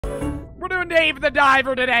Dave the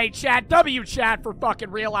Diver today, chat. W chat for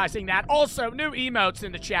fucking realizing that. Also, new emotes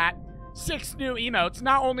in the chat. 6 new emotes.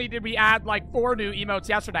 Not only did we add like 4 new emotes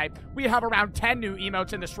yesterday, we have around 10 new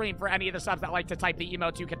emotes in the stream. For any of the subs that like to type the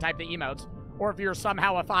emotes, you can type the emotes. Or if you're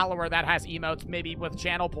somehow a follower that has emotes, maybe with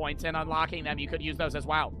channel points and unlocking them, you could use those as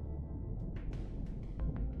well.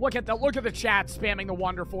 Look at the chat spamming the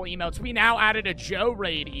wonderful emotes. We now added a Joe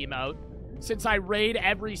Raid emote. Since I raid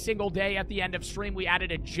every single day at the end of stream, we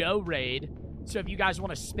added a Joe Raid. So if you guys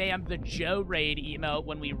want to spam the Joe Raid emote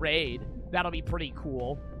when we raid, that'll be pretty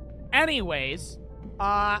cool. Anyways,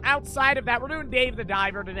 outside of that, we're doing Dave the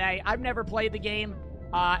Diver today. I've never played the game.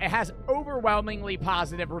 It has overwhelmingly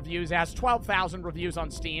positive reviews. It has 12,000 reviews on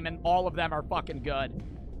Steam, and all of them are fucking good.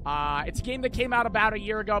 It's a game that came out about a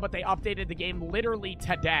year ago, but they updated the game literally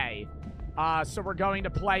today. So we're going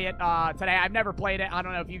to play it today. I've never played it. I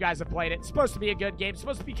don't know if you guys have played it. It's supposed to be a good game. It's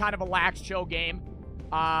supposed to be kind of a lax, chill game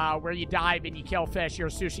where you dive and you kill fish. You're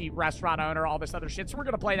a sushi restaurant owner, all this other shit. So we're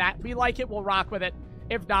going to play that. If we like it, we'll rock with it.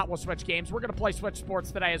 If not, we'll switch games. We're going to play Switch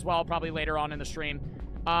Sports today as well, probably later on in the stream.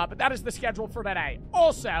 But that is the schedule for today.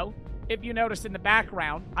 Also, if you notice in the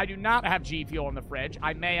background, I do not have G Fuel in the fridge.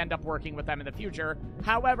 I may end up working with them in the future.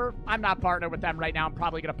 However, I'm not partnered with them right now. I'm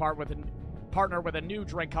probably going to partner with a new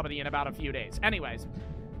drink company in about a few days. Anyways,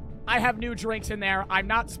 I have new drinks in there. I'm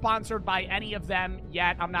not sponsored by any of them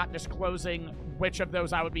yet. I'm not disclosing which of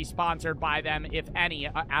those I would be sponsored by them, if any,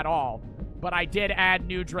 at all. But I did add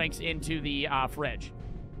new drinks into the fridge.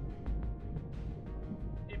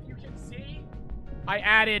 If you can see, I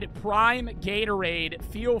added Prime, Gatorade,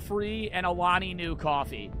 Feel Free, and Alani Nu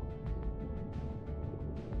coffee.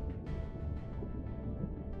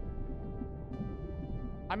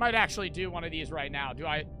 I might actually do one of these right now. Do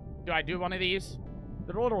I do one of these?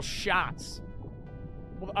 They're little shots.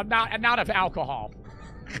 Well, not of alcohol.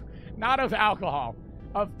 Not of alcohol.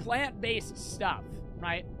 Of plant-based stuff,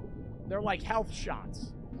 right? They're like health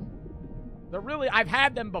shots. They're really... I've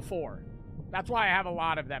had them before. That's why I have a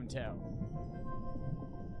lot of them, too.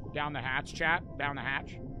 Down the hatch, chat. Down the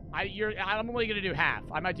hatch. I'm only going to do half.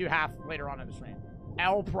 I might do half later on in the stream.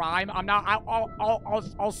 L Prime. I'm not.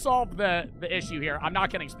 I'll solve the issue here. I'm not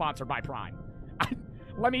getting sponsored by Prime.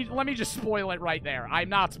 let me just spoil it right there. I'm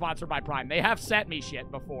not sponsored by Prime. They have sent me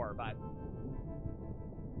shit before, but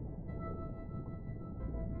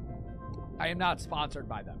I am not sponsored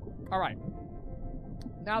by them. All right.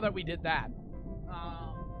 Now that we did that,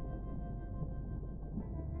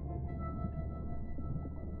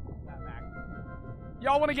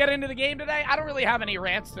 y'all want to get into the game today? I don't really have any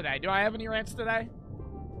rants today. Do I have any rants today?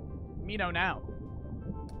 Me no now.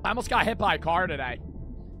 I almost got hit by a car today.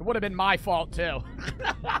 It would have been my fault, too.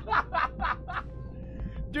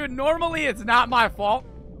 Dude, normally it's not my fault.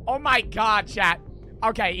 Oh, my God, chat.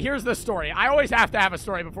 Okay, here's the story. I always have to have a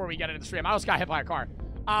story before we get into the stream. I almost got hit by a car.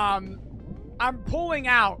 I'm pulling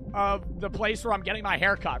out of the place where I'm getting my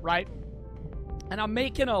hair cut, right? And I'm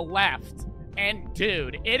making a left. And,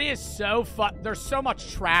 dude, it is so there's so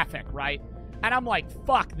much traffic, right? And I'm like,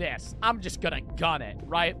 fuck this. I'm just gonna gun it,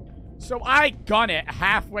 right? So I gun it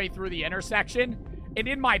halfway through the intersection, and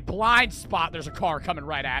in my blind spot, there's a car coming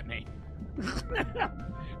right at me.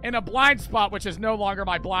 In a blind spot, which is no longer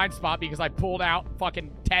my blind spot because I pulled out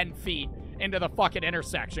fucking 10 feet into the fucking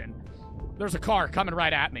intersection. There's a car coming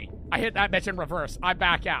right at me. I hit that bitch in reverse. I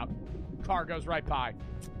back out. Car goes right by.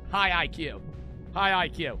 High IQ. High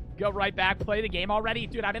IQ. Go right back. Play the game already?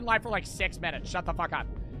 Dude, I've been live for like 6 minutes. Shut the fuck up.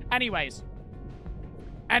 Anyways,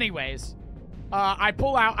 I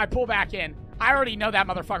pull out. I pull back in. I already know that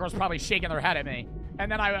motherfucker was probably shaking their head at me.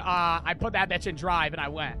 And then I put that bitch in drive and I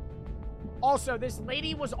went. Also, this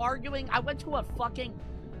lady was arguing. I went to a fucking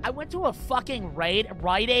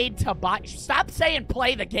Rite Aid to buy. Stop saying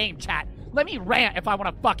play the game, chat. Let me rant if I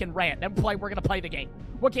want to fucking rant. Then we're going to play the game.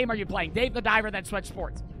 What game are you playing? Dave the Diver, then Switch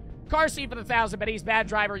Sports. Car seat for the 1,000, but he's bad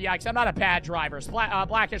driver. Yikes. I'm not a bad driver.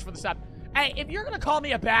 Blackish for the sub. Hey, if you're going to call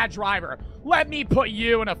me a bad driver, let me put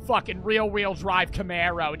you in a fucking rear-wheel drive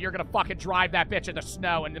Camaro, and you're going to fucking drive that bitch in the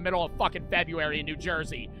snow in the middle of fucking February in New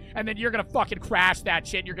Jersey. And then you're going to fucking crash that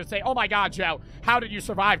shit. You're going to say, oh my God, Joe, how did you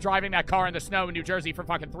survive driving that car in the snow in New Jersey for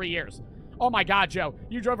fucking 3 years? Oh my God, Joe,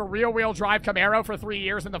 you drove a rear-wheel drive Camaro for 3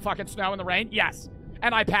 years in the fucking snow and the rain? Yes.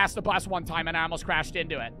 And I passed the bus one time and I almost crashed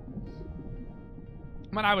into it.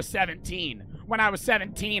 When I was 17. When I was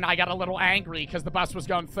 17, I got a little angry because the bus was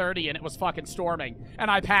going 30 and it was fucking storming. And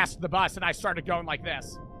I passed the bus and I started going like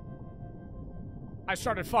this. I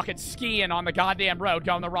started fucking skiing on the goddamn road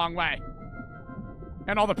going the wrong way.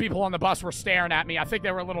 And all the people on the bus were staring at me. I think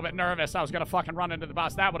they were a little bit nervous I was going to fucking run into the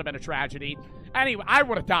bus. That would have been a tragedy. Anyway, I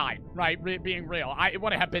would have died, right? Being real. It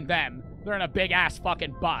would have been them. They're in a big-ass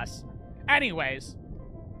fucking bus. Anyways,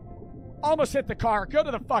 almost hit the car. Go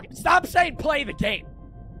to the fucking... Stop saying play the game.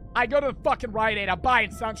 I go to the fucking Rite Aid. I'm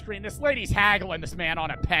buying sunscreen. This lady's haggling this man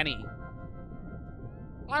on a penny.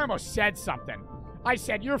 I almost said something. I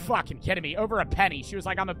said, you're fucking kidding me. Over a penny. She was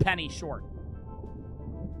like, I'm a penny short.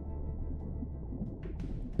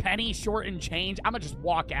 Penny short and change? I'm gonna just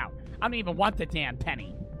walk out. I don't even want the damn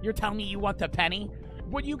penny. You're telling me you want the penny?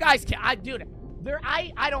 Well, you guys can... Dude,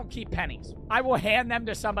 I don't keep pennies. I will hand them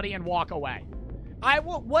to somebody and walk away.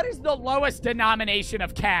 What is the lowest denomination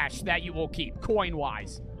of cash that you will keep,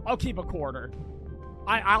 coin-wise? I'll keep a quarter.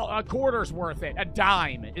 A quarter's worth it. A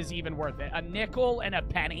dime is even worth it. A nickel and a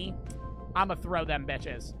penny, I'm gonna throw them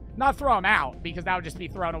bitches. Not throw them out, because that would just be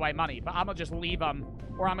throwing away money, but I'm gonna just leave them,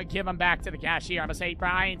 or I'm gonna give them back to the cashier. I'm gonna say, bro,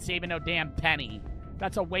 I ain't saving no damn penny.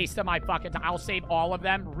 That's a waste of my fucking time. I'll save all of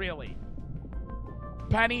them? Really?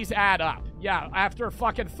 Pennies add up. Yeah, after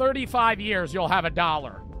fucking 35 years, you'll have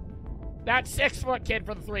 $1. That 6-foot kid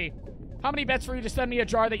for the 3. How many bets for you to send me a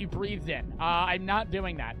jar that you breathed in? I'm not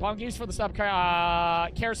doing that. Bongies for the sub.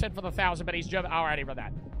 Kerrison for the 1,000, but he's jumping. Alrighty for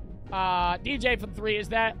that. DJ for the 3. Is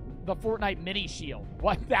that the Fortnite mini shield?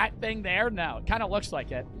 What, that thing there? No, it kind of looks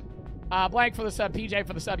like it. Blank for the sub. PJ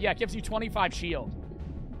for the sub. Yeah, it gives you 25 shield.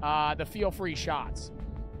 The feel-free shots.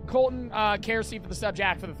 Colton, Kerrison for the sub.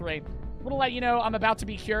 Jack for the 3. I'm gonna let you know I'm about to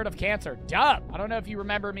be cured of cancer. Dub! I don't know if you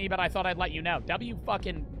remember me, but I thought I'd let you know. W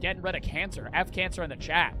fucking getting rid of cancer. F cancer in the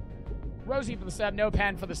chat. Rosie for the sub. No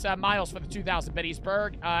Pen for the sub. Miles for the 2,000 biddies.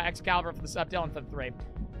 Berg, Excalibur for the sub. Dylan for the 3.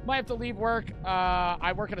 Might have to leave work.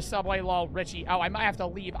 I work at a Subway, lol. Richie. Oh, I might have to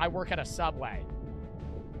leave. I work at a Subway.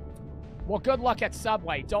 Well, good luck at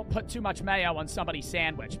Subway. Don't put too much mayo on somebody's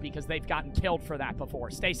sandwich because they've gotten killed for that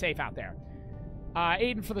before. Stay safe out there.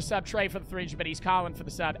 Aiden for the sub. Trey for the 300 biddies. Colin for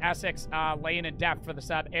the sub. Essex, Lane and Def for the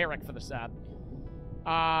sub. Eric for the sub.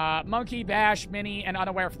 Monkey, Bash, Mini, and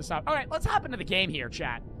Unaware for the sub. All right, let's hop into the game here,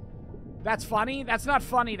 chat. That's funny? That's not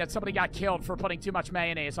funny that somebody got killed for putting too much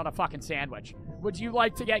mayonnaise on a fucking sandwich. Would you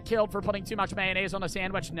like to get killed for putting too much mayonnaise on a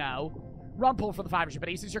sandwich? No. Rumple for the 500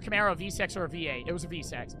 biddies. Is your Camaro a V6 or a V8? It was a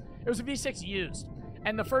V6. It was a V6 used.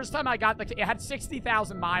 And the first time I got it had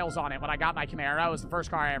 60,000 miles on it when I got my Camaro. It was the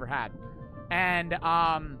first car I ever had. And,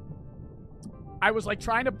 I was, like,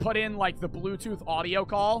 trying to put in, like, the Bluetooth audio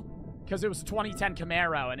call because it was a 2010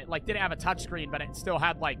 Camaro, and it, like, didn't have a touchscreen, but it still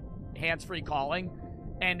had, like, hands-free calling.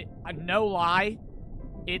 And, no lie,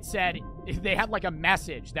 it said, they had, like, a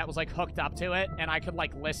message that was, like, hooked up to it, and I could,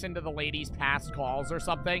 like, listen to the lady's past calls or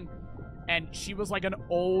something. And she was, like, an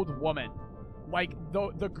old woman. Like,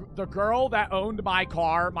 the girl that owned my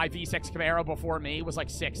car, my V6 Camaro before me, was, like,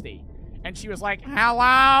 60. And she was like,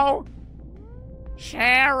 hello?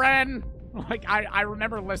 Sharon! Like, I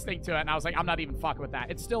remember listening to it, and I was like, I'm not even fucking with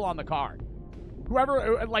that. It's still on the car.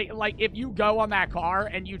 Whoever, like, if you go on that car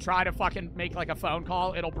and you try to fucking make, like, a phone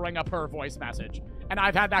call, it'll bring up her voice message. And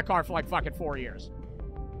I've had that car for, like, fucking 4 years.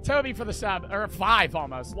 Toby for the sub, or 5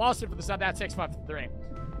 almost. Lawson for the sub, that's 6 months, 3.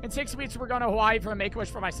 In 6 weeks, we're going to Hawaii for a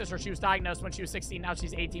Make-A-Wish for my sister. She was diagnosed when she was 16, now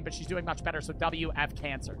she's 18, but she's doing much better, so WF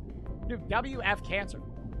cancer. Dude, WF cancer.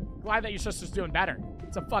 Glad that your sister's doing better.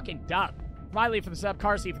 It's a fucking dub. Riley for the sub,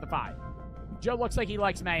 Carsey for the 5. Joe looks like he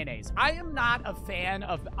likes mayonnaise. I am not a fan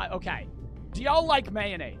of... okay. Do y'all like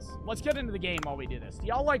mayonnaise? Let's get into the game while we do this. Do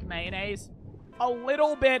y'all like mayonnaise? A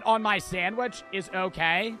little bit on my sandwich is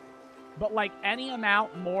okay. But, like, any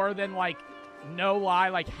amount more than, like, no lie,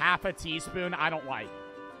 like half a teaspoon, I don't like.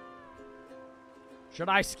 Should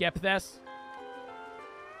I skip this?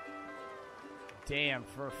 Damn,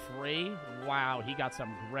 for free? Wow, he got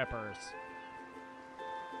some grippers.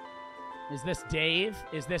 Is this Dave?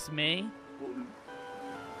 Is this me?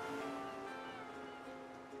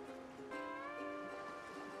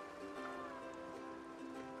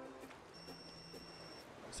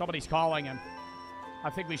 Somebody's calling him. I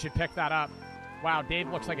think we should pick that up. Wow, Dave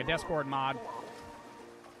looks like a Discord mod.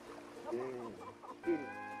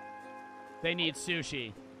 They need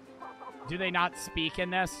sushi. Do they not speak in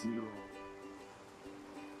this?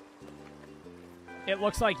 It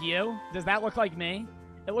looks like you. Does that look like me?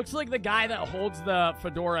 It looks like the guy that holds the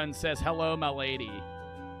fedora and says, hello, my lady.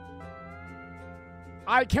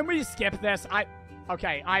 Can we skip this?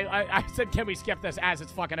 Okay, I said, can we skip this as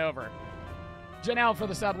it's fucking over? Janelle for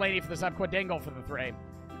the sub, Lady for the sub, Quadingle for the 3. I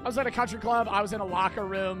was at a country club. I was in a locker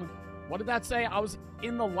room. What did that say? I was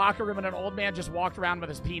in the locker room and an old man just walked around with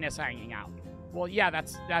his penis hanging out. Well, yeah,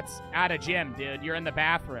 that's at a gym, dude. You're in the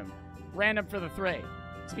bathroom. Random for the 3.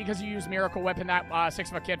 It's because you use Miracle Whip and that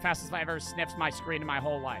 6-foot kid fastest I ever sniffed my screen in my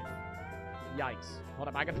whole life. Yikes. Hold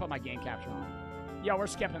up, I gotta put my game capture on. Yo, we're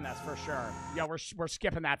skipping this for sure. Yo, we're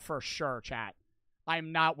skipping that for sure, chat.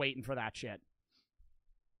 I'm not waiting for that shit.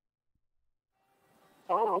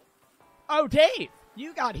 Oh, Dave,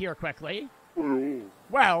 you got here quickly.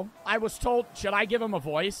 Well, I was told, should I give him a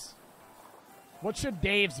voice? What should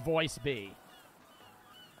Dave's voice be?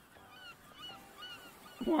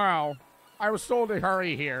 Well, I was told to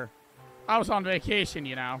hurry here. I was on vacation,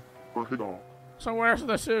 you know. So where's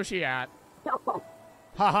the sushi at?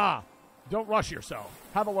 Haha. Don't rush yourself.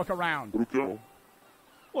 Have a look around.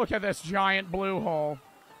 Look at this giant blue hole.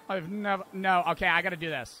 I've never... No, okay, I gotta do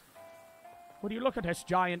this. Would you look at this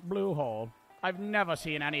giant blue hole? I've never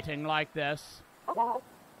seen anything like this.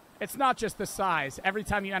 It's not just the size. Every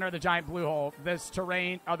time you enter the giant blue hole, the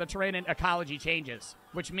terrain and ecology changes,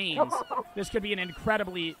 which means this could be an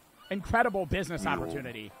incredible business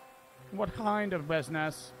opportunity. What kind of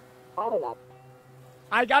business?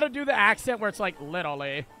 I gotta do the accent where it's like,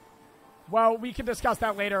 literally. Well, we can discuss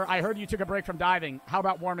that later. I heard you took a break from diving. How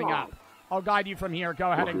about warming up? I'll guide you from here.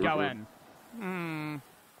 Go ahead and go in.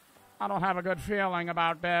 I don't have a good feeling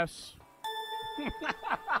about this.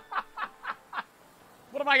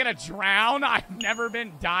 What am I gonna drown? I've never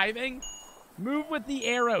been diving. Move with the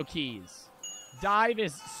arrow keys. Dive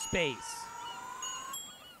is space.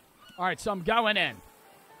 All right, so I'm going in.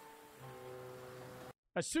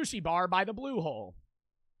 A sushi bar by the blue hole.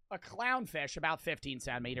 A clownfish about 15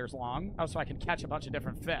 centimeters long. Oh, so I can catch a bunch of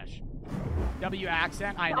different fish. W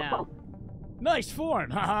accent, I know. Nice form,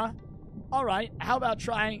 huh? All right, how about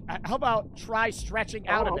try stretching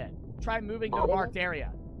out a bit. Try moving to the marked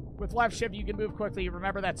area. With left shift, you can move quickly.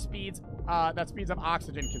 Remember that speeds up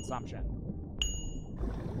oxygen consumption.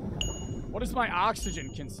 What is my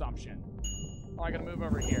oxygen consumption? Oh, I gotta move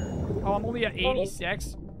over here. Oh, I'm only at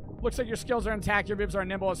 86. Looks like your skills are intact. Your moves are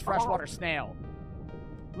nimble as freshwater snail.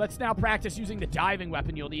 Let's now practice using the diving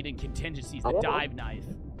weapon you'll need in contingencies, the dive knife.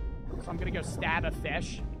 So I'm gonna go stab a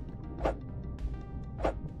fish.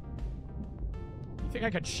 You think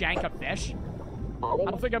I could shank a fish? I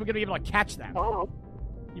don't think I'm gonna be able to catch them.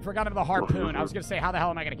 You forgot about the harpoon. I was gonna say, how the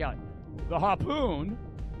hell am I gonna kill it? The harpoon?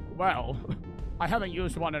 Well, I haven't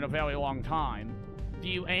used one in a very long time. Do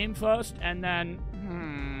you aim first and then...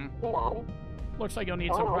 Looks like you'll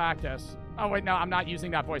need some practice. Oh, wait, no, I'm not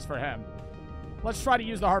using that voice for him. Let's try to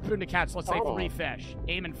use the harpoon to catch, let's say, 3 fish.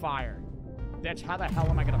 Aim and fire. Bitch, how the hell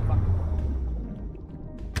am I gonna fuck?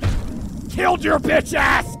 Killed your bitch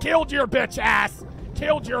ass! Killed your bitch ass!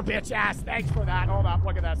 Killed your bitch ass! Thanks for that. Hold up,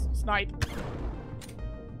 look at this. Snipe.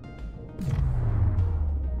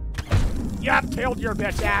 Yup, killed your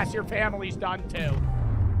bitch ass. Your family's done too.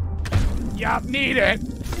 Yup, need it.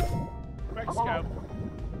 Quick scope.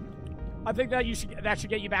 I think that should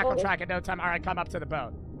get you back on track in no time. All right, come up to the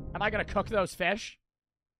boat. Am I gonna cook those fish?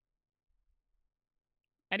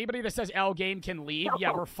 Anybody that says L game can leave?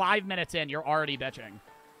 Yeah, we're 5 minutes in. You're already bitching.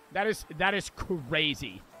 That is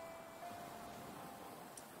crazy.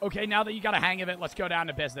 Okay, now that you got a hang of it, let's go down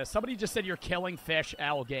to business. Somebody just said you're killing fish,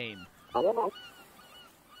 L game.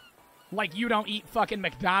 Like you don't eat fucking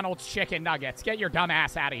McDonald's chicken nuggets. Get your dumb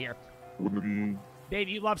ass out of here. Dave,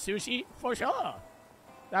 you love sushi? For sure.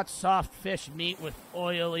 That's soft fish meat with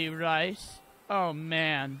oily rice. Oh,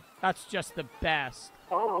 man. That's just the best.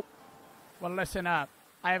 Well, listen up.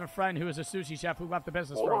 I have a friend who is a sushi chef who left the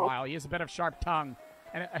business for a while. He has a bit of sharp tongue,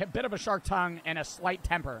 and a slight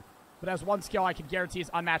temper, but has one skill I can guarantee is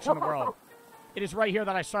unmatched in the world. It is right here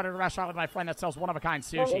that I started a restaurant with my friend that sells one-of-a-kind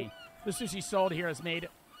sushi. The sushi sold here is made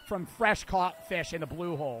from fresh-caught fish in the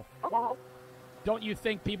blue hole. Don't you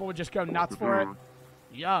think people would just go nuts for it?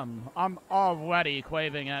 Yum. I'm already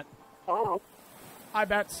craving it. I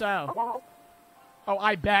bet so. Oh,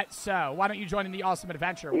 I bet so. Why don't you join in the awesome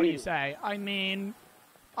adventure? What do you say? I mean,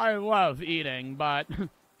 I love eating, but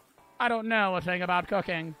I don't know a thing about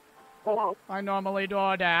cooking. I normally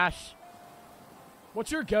DoorDash.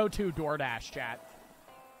 What's your go-to DoorDash, chat?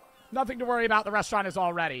 Nothing to worry about. The restaurant is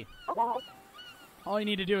all ready. All you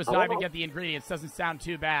need to do is dive and get the ingredients. Doesn't sound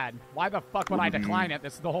too bad. Why the fuck would I decline it?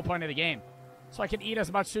 This is the whole point of the game. So I can eat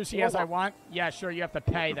as much sushi as I want? Yeah, sure, you have to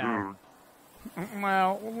pay, though.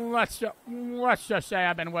 Well, let's just say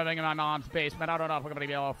I've been living in my mom's basement. I don't know if I'm going to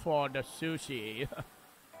be able to afford the sushi.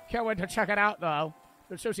 Can't wait to check it out, though.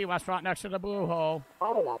 The sushi restaurant next to the Blue Hole.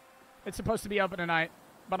 It's supposed to be open tonight,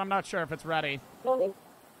 but I'm not sure if it's ready.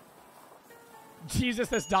 Jesus,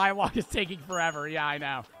 this dialogue is taking forever. Yeah, I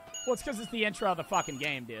know. Well, it's because it's the intro of the fucking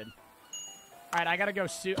game, dude. All right, I got to go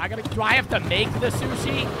do I have to make the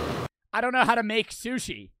sushi? I don't know how to make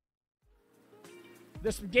sushi.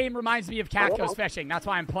 This game reminds me of Cat Goes Fishing. That's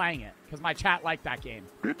why I'm playing it, because my chat liked that game.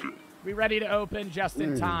 We ready to open just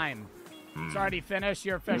in time. It's already finished.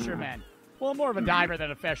 You're a fisherman. Well, I'm more of a diver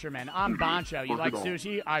than a fisherman. I'm Bancho. You like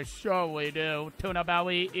sushi? I surely do. Tuna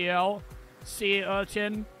belly, eel, sea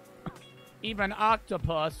urchin. Even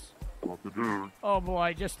octopus. Oh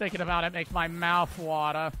boy, just thinking about it makes my mouth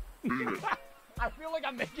water. I feel like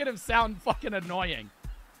I'm making him sound fucking annoying.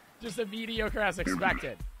 Just as mediocre as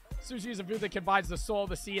expected. Sushi is a food that combines the soul,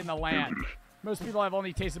 the sea, and the land. Most people have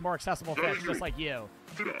only tasted more accessible fish, just like you.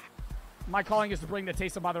 My calling is to bring the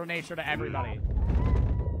taste of Mother Nature to everybody.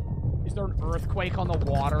 Is there an earthquake on the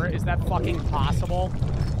water? Is that fucking possible?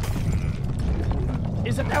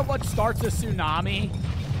 Isn't that what starts a tsunami?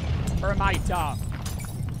 Or am I dumb?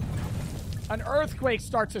 An earthquake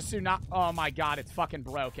starts a tsunami. Oh my god, it's fucking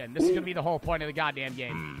broken. This is gonna be the whole point of the goddamn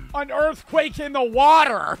game. An earthquake in the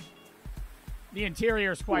water! The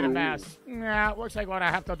interior is quite a mess. Yeah, looks like we're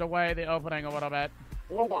gonna have to delay the opening a little bit.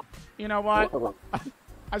 You know what?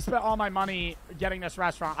 I spent all my money getting this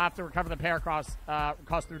restaurant. I have to recover the pair costs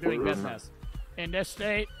through doing business. In this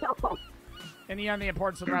state, in the end, the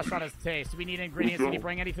importance of the restaurant is the taste. Do we need ingredients? Did he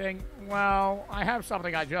bring anything? Well, I have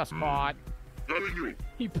something I just bought.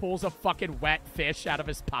 He pulls a fucking wet fish out of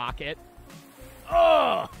his pocket.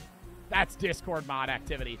 Ugh! That's Discord mod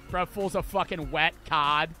activity. Bro pulls a fucking wet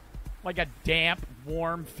cod. Like a damp,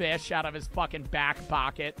 warm fish out of his fucking back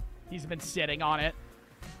pocket. He's been sitting on it.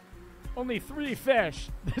 Only 3 fish.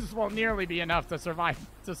 This won't nearly be enough to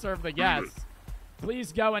serve the guests.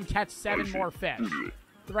 Please go and catch 7 more fish.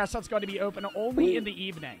 The restaurant's going to be open only in the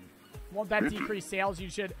evening. Won't that decrease sales? You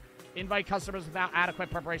should invite customers without adequate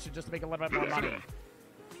preparation just to make a little bit more money.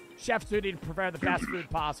 Chef's duty to prepare the best food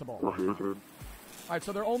possible. Alright,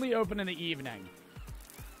 so they're only open in the evening.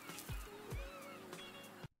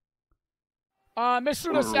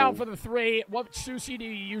 Mr. LaSalle for the 3. What sushi do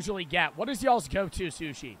you usually get? What is y'all's go-to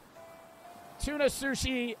sushi? Tuna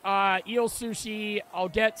sushi, eel sushi. I'll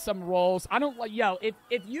get some rolls. I don't like, yo,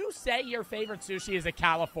 if you say your favorite sushi is a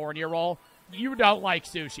California roll, you don't like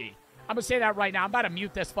sushi. I'm gonna say that right now. I'm about to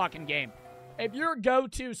mute this fucking game. If your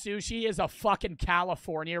go-to sushi is a fucking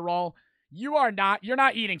California roll, you're not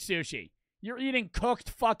eating sushi. You're eating cooked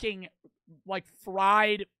fucking, like,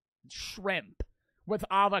 fried shrimp with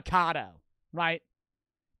avocado, right?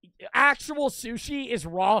 Actual sushi is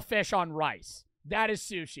raw fish on rice. That is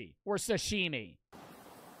sushi. Or sashimi.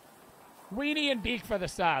 Weenie and Beak for the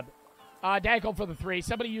sub. Dangle for the 3.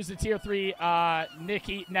 Somebody used the tier 3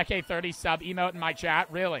 Neke30 sub emote in my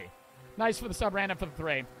chat. Really? Nice for the sub, random for the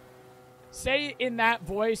 3. Say in that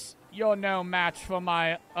voice, you're no match for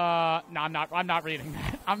my, no, I'm not reading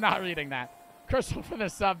that. I'm not reading that. Crystal for the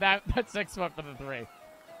sub, that's 6 foot for the 3.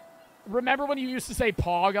 Remember when you used to say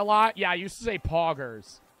pog a lot? Yeah, I used to say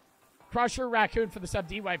poggers. Crusher Raccoon for the sub,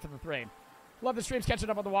 D-Way for the 3. Love the streams, catching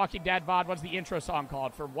up on the Walking Dead VOD. What's the intro song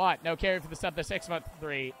called? For what? No carry for the sub, the 6 foot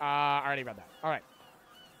 3. I already read that. All right.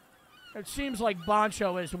 It seems like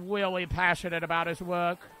Boncho is really passionate about his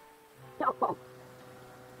work.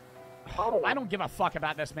 I don't give a fuck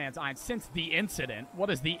about this man's eyes. Since the incident.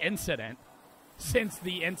 What is the incident? Since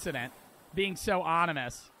the incident. Being so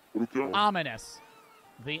ominous. Ominous.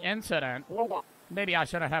 The incident. Maybe I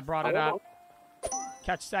shouldn't have brought it up.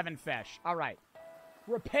 Catch 7 fish. All right.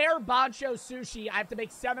 Repair Boncho Sushi. I have to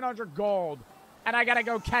make 700 gold. And I gotta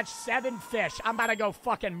go catch 7 fish. I'm about to go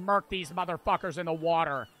fucking murk these motherfuckers in the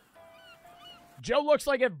water. Joe looks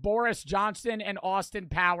like if Boris Johnson and Austin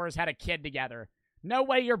Powers had a kid together. No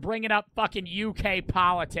way you're bringing up fucking UK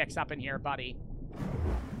politics up in here, buddy.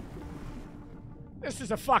 This is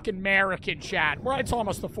a fucking American chat. Well, it's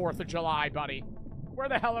almost the 4th of July, buddy. Where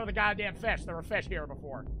the hell are the goddamn fish? There were fish here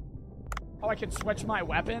before. Oh, I can switch my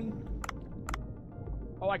weapon?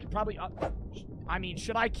 Oh, I could probably... I mean,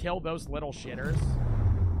 should I kill those little shitters?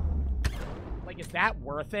 Like, is that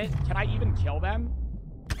worth it? Can I even kill them?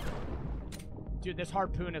 Dude, this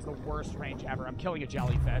harpoon is the worst range ever. I'm killing a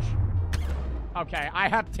jellyfish. Okay, I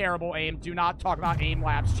have terrible aim. Do not talk about aim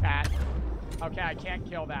labs, chat. Okay, I can't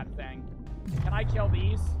kill that thing. Can I kill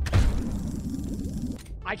these?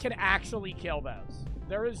 I can actually kill those.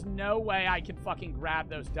 There is no way I can fucking grab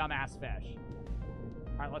those dumbass fish.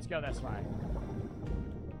 Alright, let's go this way.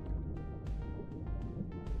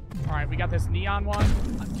 Alright, we got this neon one.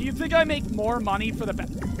 Do you think I make more money for the...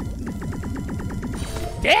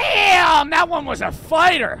 Damn! That one was a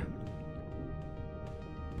fighter!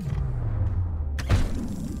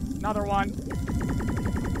 Another one.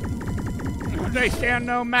 They stand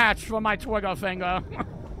no match for my Twigger finger.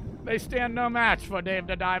 They stand no match for Dave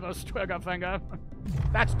the Diver's Twigger finger.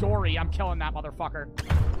 That's Dory. I'm killing that motherfucker.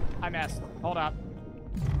 I missed. Hold up.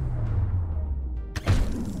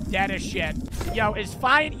 Dead as shit. Yo,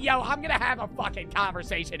 I'm gonna have a fucking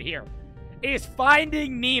conversation here. Is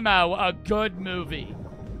Finding Nemo a good movie?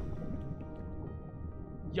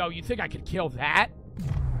 Yo, you think I could kill that?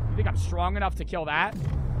 You think I'm strong enough to kill that?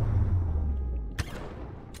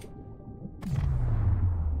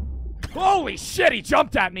 Holy shit, he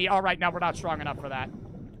jumped at me. All right, now we're not strong enough for that.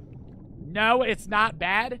 No, it's not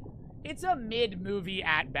bad. It's a mid-movie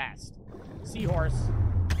at best. Seahorse.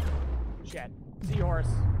 Shit. Seahorse.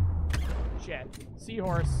 Shit.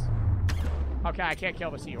 Seahorse. Okay, I can't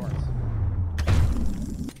kill the seahorse.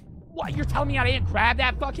 What? You're telling me I didn't grab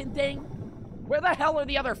that fucking thing? Where the hell are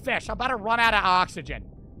the other fish? I'm about to run out of oxygen.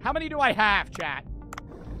 How many do I have, chat?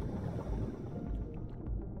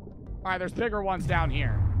 Alright, there's bigger ones down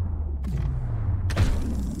here.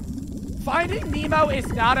 Finding Nemo is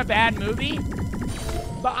not a bad movie,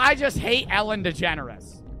 but I just hate Ellen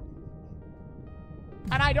DeGeneres.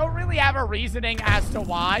 And I don't really have a reasoning as to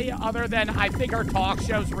why, other than I think her talk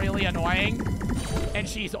show's really annoying, and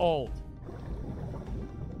she's old.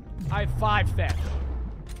 I have 5 fish.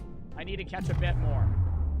 I need to catch a bit more.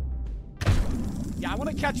 Yeah, I want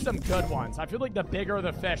to catch some good ones. I feel like the bigger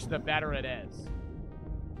the fish, the better it is.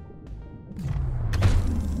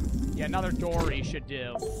 Yeah, another dory should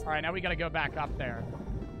do. All right, now we got to go back up there.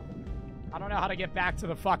 I don't know how to get back to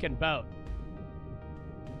the fucking boat.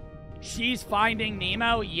 She's Finding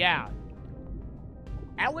Nemo? Yeah.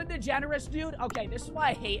 Ellen DeGeneres, dude? Okay, this is why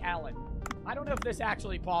I hate Ellen. I don't know if this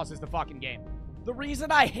actually pauses the fucking game. The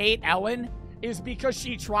reason I hate Ellen is because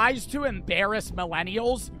she tries to embarrass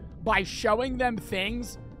millennials by showing them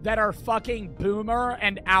things that are fucking boomer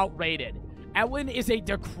and outrated. Ellen is a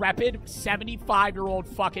decrepit 75-year-old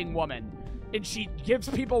fucking woman, and she gives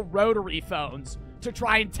people rotary phones to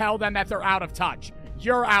try and tell them that they're out of touch.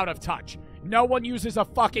 You're out of touch. No one uses a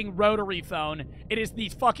fucking rotary phone. It is the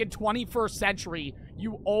fucking 21st century,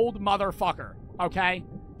 you old motherfucker, okay?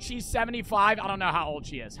 She's 75. I don't know how old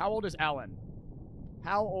she is. How old is Ellen?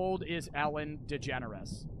 How old is Ellen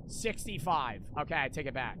DeGeneres? 65. Okay, I take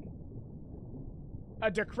it back. A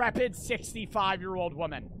decrepit 65-year-old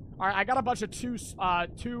woman. All right, I got a bunch of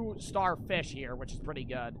two-star fish here, which is pretty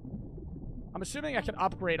good. I'm assuming I can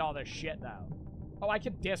upgrade all this shit, though. Oh, I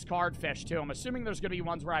can discard fish, too. I'm assuming there's going to be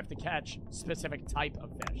ones where I have to catch specific type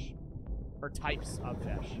of fish. Or types of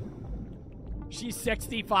fish. She's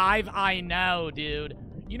 65? I know, dude.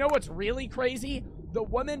 You know what's really crazy? The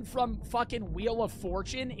woman from fucking Wheel of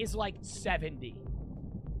Fortune is like 70.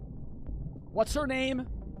 What's her name?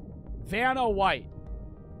 Vanna White.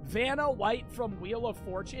 Vanna White from Wheel of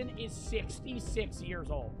Fortune is 66 years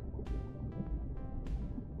old.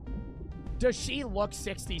 Does she look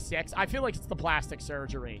 66? I feel like it's the plastic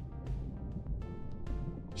surgery.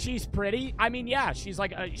 She's pretty. I mean, yeah, she's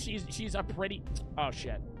like she's a pretty. Oh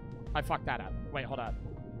shit, I fucked that up. Wait, hold on.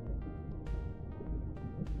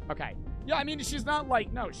 Okay. Yeah, I mean, she's not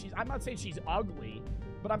like, no, I'm not saying she's ugly,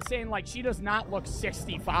 but I'm saying like she does not look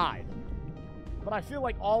 65. But I feel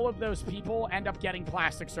like all of those people end up getting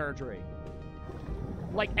plastic surgery.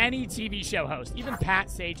 Like any TV show host, even Pat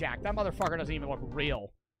Sajak, that motherfucker doesn't even look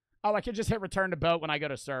real. Oh, I can just hit return to boat when I go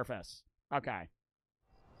to surface. Okay.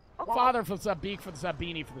 Father for the sub, Beak for the sub,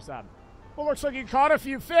 Beanie for the sub. Well, looks like you caught a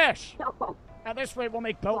few fish. At this rate, we'll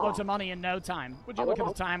make boatloads of money in no time. Would you look at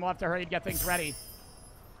the time? We'll have to hurry to get things ready.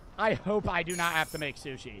 I hope I do not have to make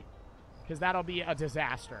sushi, because that'll be a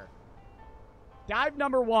disaster. Dive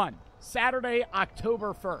number 1, Saturday,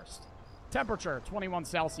 October 1st. Temperature, 21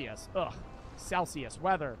 Celsius. Ugh. Celsius.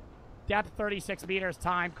 Weather. Depth, 36 meters.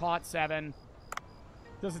 Time, caught 7.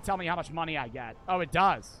 Doesn't tell me how much money I get. Oh, it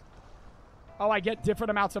does. Oh, I get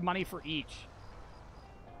different amounts of money for each.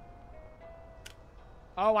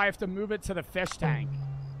 Oh, I have to move it to the fish tank.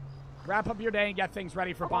 Wrap up your day and get things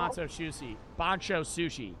ready for Bancho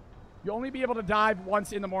Sushi. You'll only be able to dive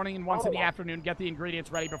once in the morning and once in the afternoon. Get the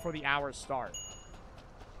ingredients ready before the hours start.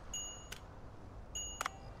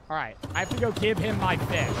 All right, I have to go give him my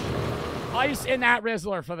fish. Ice in that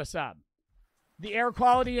Rizzler for the sub. The air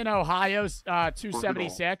quality in Ohio's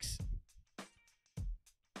 276.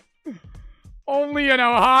 Only in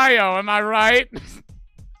Ohio, am I right?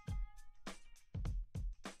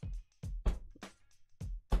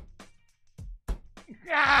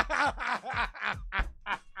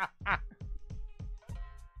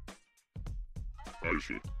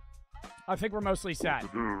 I think we're mostly set.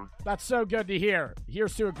 That's so good to hear.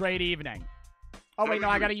 Here's to a great evening. Oh, wait, no,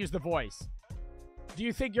 I gotta use the voice. Do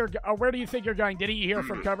you think you're... Oh, where do you think you're going? Didn't you hear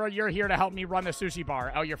from Cobra? You're here to help me run the sushi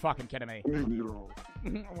bar. Oh, you're fucking kidding me.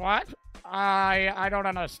 What? I don't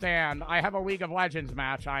understand. I have a League of Legends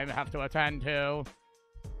match I have to attend to.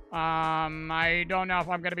 I don't know if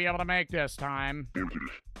I'm going to be able to make this time.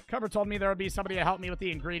 Cobra told me there would be somebody to help me with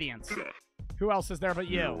the ingredients. Who else is there but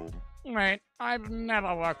you? Wait, I've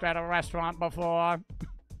never worked at a restaurant before.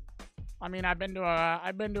 I mean,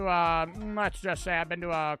 let's just say I've been to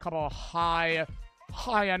a couple of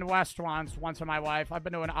high-end restaurants once in my life. I've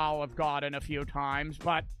been to an Olive Garden a few times,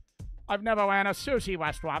 but I've never ran a sushi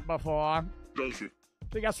restaurant before.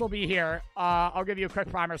 The guests will be here. I'll give you a quick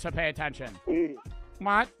primer, so pay attention.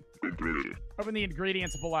 What? Open the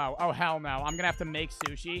ingredients below. Oh, hell no. I'm gonna have to make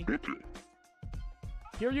sushi.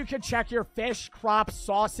 Here you can check your fish, crops,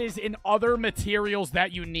 sauces, and other materials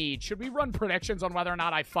that you need. Should we run predictions on whether or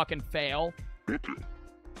not I fucking fail?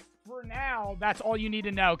 For now, that's all you need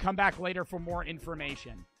to know. Come back later for more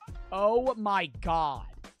information. Oh my god.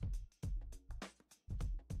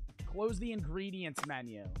 Close the ingredients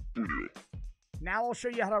menu. Now I'll show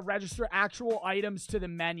you how to register actual items to the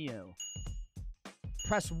menu.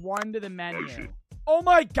 Press 1 to the menu. Oh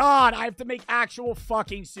my god, I have to make actual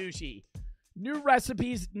fucking sushi. New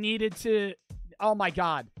recipes needed to... Oh my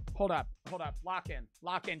god. Hold up. Lock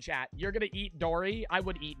in, chat. You're gonna eat Dory? I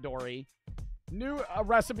would eat Dory. New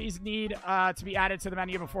recipes need to be added to the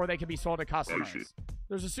menu before they can be sold to customers.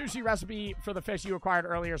 There's a sushi recipe for the fish you acquired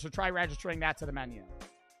earlier, so try registering that to the menu.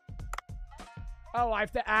 Oh, I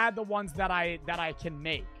have to add the ones that I can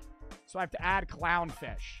make. So I have to add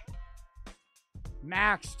clownfish.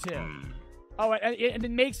 Max 2. Oh,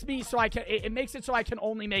 it makes me so I can. It makes it so I can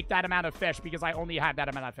only make that amount of fish because I only had that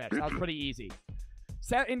amount of fish. That was pretty easy.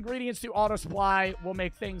 Set ingredients to auto supply will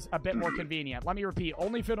make things a bit more convenient. Let me repeat: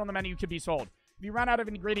 only food on the menu can be sold. If you run out of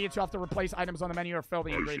ingredients, you'll have to replace items on the menu or fill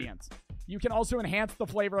the ingredients. You can also enhance the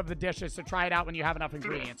flavor of the dishes, so try it out when you have enough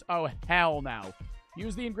ingredients. Oh hell no!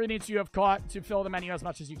 Use the ingredients you have caught to fill the menu as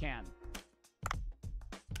much as you can.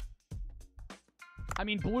 I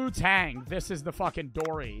mean, blue tang. This is the fucking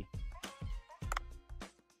Dory.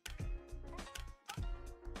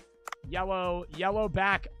 Yellow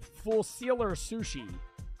back full sealer sushi.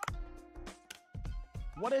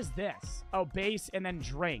 What is this? Oh, base and then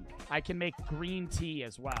drink. I can make green tea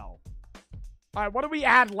as well. All right, what do we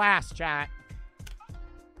add last, chat?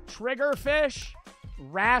 Triggerfish,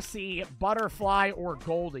 Rassie, butterfly, or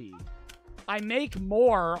Goldie. I make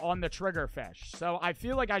more on the triggerfish, so I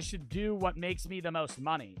feel like I should do what makes me the most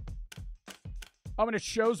money. Oh, and it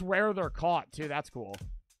shows where they're caught, too. That's cool.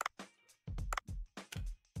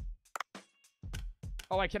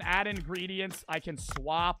 Oh, I can add ingredients. I can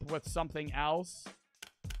swap with something else.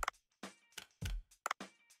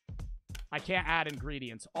 I can't add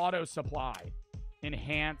ingredients. Auto supply.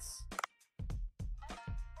 Enhance.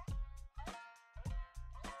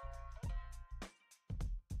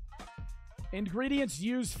 Ingredients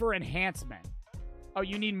used for enhancement. Oh,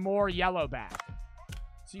 you need more yellowback.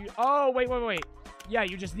 So you... Oh, wait. Yeah,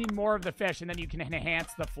 you just need more of the fish, and then you can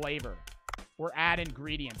enhance the flavor. Or add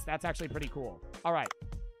ingredients. That's actually pretty cool. All right.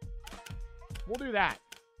 We'll do that.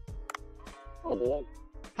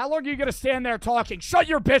 How long are you going to stand there talking? Shut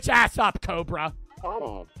your bitch ass up, Cobra.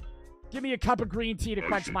 Give me a cup of green tea to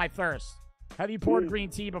quench my thirst. Have you poured green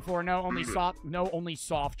tea before? No, only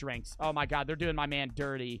soft drinks. Oh my god, they're doing my man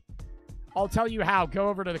dirty. I'll tell you how. Go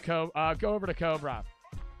over to Cobra.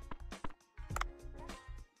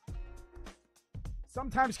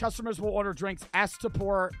 Sometimes customers will order drinks. Ask to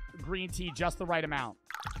pour green tea just the right amount.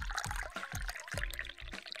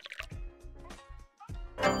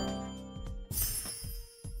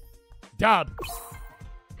 Dub.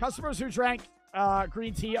 Customers who drank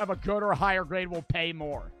green tea of a good or higher grade will pay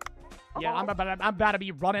more. Yeah, I'm about to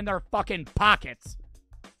be running their fucking pockets.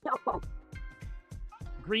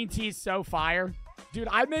 Green tea's so fire. Dude,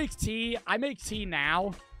 I make tea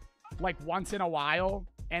now, like once in a while,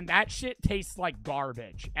 and that shit tastes like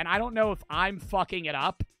garbage. And I don't know if I'm fucking it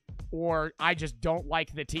up or I just don't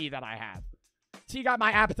like the tea that I have. Tea got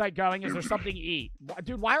my appetite going. Is there something to eat?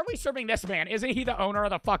 Dude, why are we serving this man? Isn't he the owner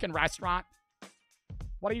of the fucking restaurant?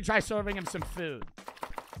 Why don't you try serving him some food?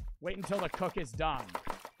 Wait until the cook is done.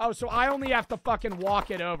 Oh, so I only have to fucking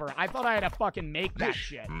walk it over. I thought I had to fucking make that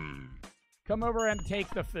shit. Come over and take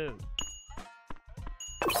the food.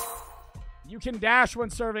 You can dash when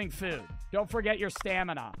serving food. Don't forget your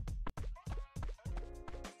stamina.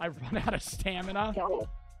 I run out of stamina?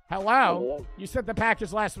 Hello? You sent the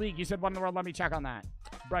package last week. You said, what in the world? Let me check on that.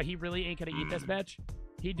 Bro, he really ain't gonna eat this bitch?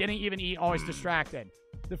 He didn't even eat. Always distracted.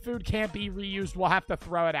 The food can't be reused. We'll have to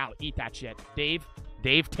throw it out. Eat that shit. Dave,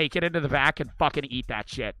 take it into the back and fucking eat that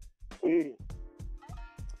shit. It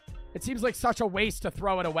seems like such a waste to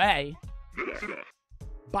throw it away.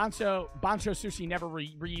 Bancho Sushi never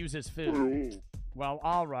reuses food. Well,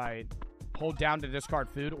 all right. Hold down to discard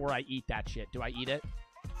food, or I eat that shit. Do I eat it?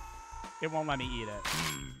 It won't let me eat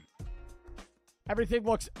it. Everything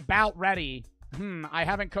looks about ready. I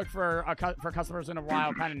haven't cooked for customers in a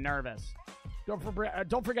while. Kind of nervous. Don't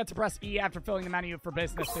forget to press E after filling the menu for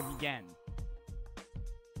business to begin.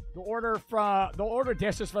 They'll order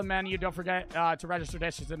dishes from the menu. Don't forget to register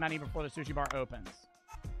dishes in the menu before the sushi bar opens.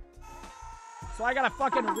 So I gotta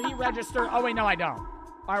fucking re-register. Oh, wait, no, I don't. All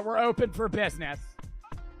right, we're open for business.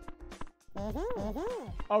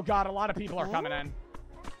 Oh, God, a lot of people are coming in.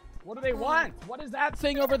 What do they want? What is that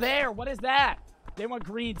thing over there? What is that? They want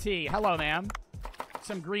green tea. Hello, ma'am.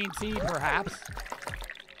 Some green tea, perhaps.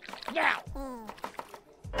 Now!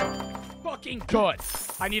 Fucking good.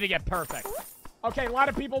 I need to get perfect. Okay, a lot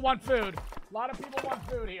of people want food. A lot of people want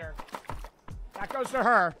food here. That goes to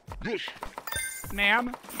her.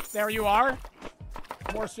 Ma'am, there you are.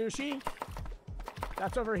 More sushi.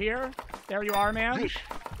 That's over here. There you are, ma'am.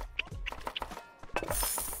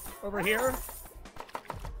 Over here.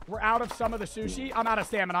 We're out of some of the sushi. I'm out of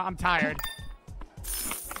stamina. I'm tired.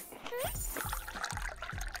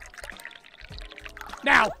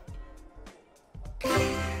 Now.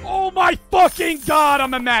 Oh my fucking God,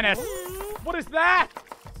 I'm a menace. What is that?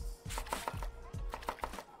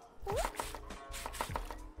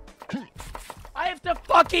 I have to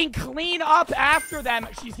fucking clean up after them.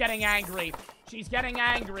 She's getting angry. She's getting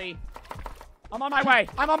angry. I'm on my way.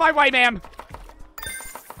 I'm on my way, ma'am.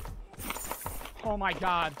 Oh my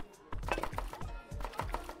God.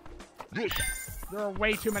 There are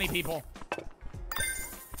way too many people.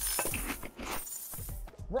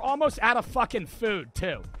 We're almost out of fucking food,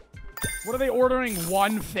 too. What are they ordering?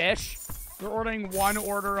 One fish? They're ordering one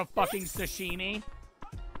order of fucking sashimi?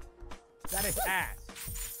 That is ass.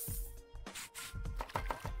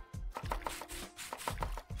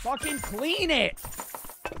 Fucking clean it!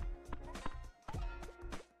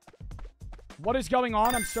 What is going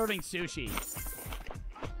on? I'm serving sushi.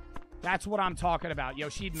 That's what I'm talking about. Yo,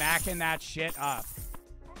 she's macking that shit up.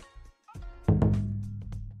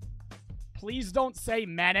 Please don't say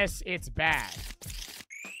menace, it's bad.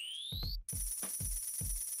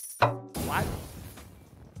 What?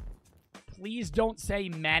 Please don't say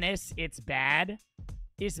menace, it's bad.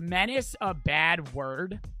 Is menace a bad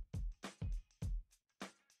word?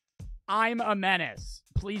 I'm a menace.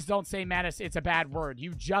 Please don't say menace, it's a bad word.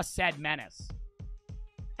 You just said menace.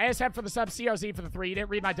 ASF for the sub, COZ for the 3. You didn't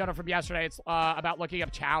read my donut from yesterday. It's about looking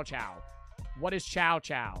up Chow Chow. What is Chow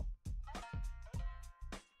Chow?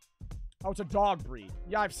 Oh, it's a dog breed.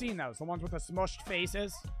 Yeah, I've seen those. The ones with the smushed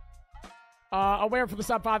faces. Aware for the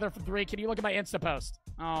sub, Father for 3. Can you look at my Insta post?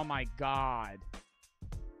 Oh, my God.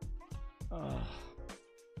 Ugh.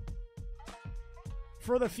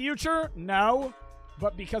 For the future, no.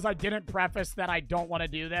 But because I didn't preface that I don't want to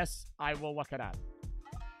do this, I will look it up.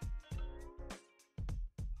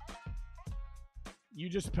 You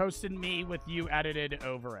just posted me with you edited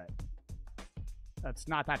over it. That's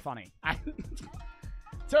not that funny.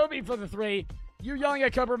 Toby for the 3. You yelling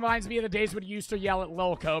at Cobra reminds me of the days when you used to yell at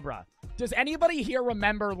Lil Cobra. Does anybody here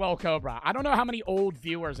remember Lil Cobra? I don't know how many old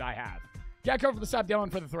viewers I have. Gecko for the sub, Dylan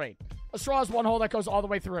for the 3. A straw is one hole that goes all the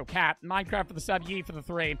way through. Cat. Minecraft for the sub, Yee for the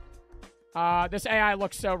 3. This AI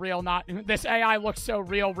looks so real, not... This AI looks so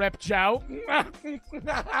real, Rip Joe.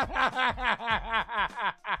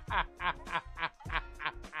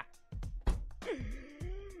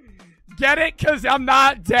 Get it? Because I'm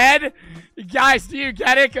not dead? Guys, do you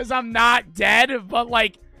get it? Because I'm not dead? But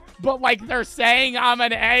like, they're saying I'm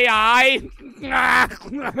an AI?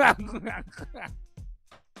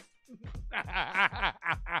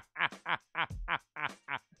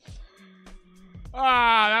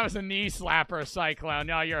 Ah, that was a knee slapper, Cyclone.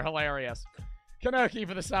 No, you're hilarious. Kanoki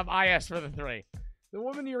for the sub, IS for the 3. The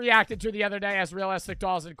woman you reacted to the other day has realistic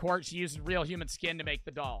dolls in court. She used real human skin to make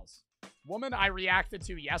the dolls. Woman I reacted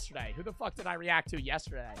to yesterday. Who the fuck did I react to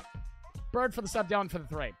yesterday? Bird for the sub, Dylan for the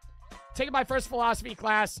 3. Taking my first philosophy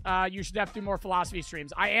class. You should have to do more philosophy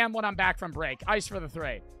streams. I am when I'm back from break. Ice for the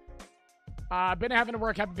 3. Been having to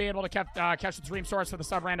work. Haven't been able to catch the dream source for the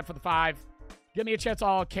sub, random for the 5. Give me a chance,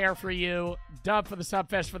 I'll care for you. Dub for the sub,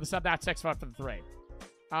 Fish for the sub, that's 6 foot for the 3.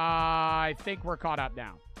 I think we're caught up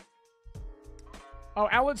now. Oh,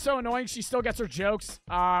 Ellen's so annoying, she still gets her jokes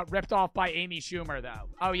ripped off by Amy Schumer, though.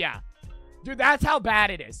 Oh, yeah. Dude, that's how bad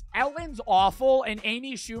it is. Ellen's awful, and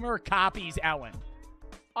Amy Schumer copies Ellen.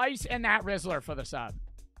 Ice and that Rizzler for the sub.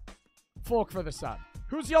 Folk for the sub.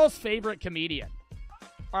 Who's y'all's favorite comedian?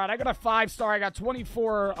 All right, I got a 5-star. I got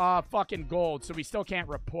 24 fucking gold, so we still can't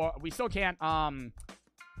report. We still can't,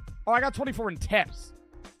 Oh, I got 24 in tips.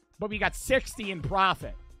 But we got 60 in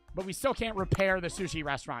profit. But we still can't repair the sushi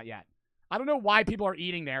restaurant yet. I don't know why people are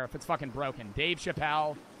eating there if it's fucking broken. Dave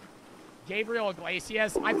Chappelle. Gabriel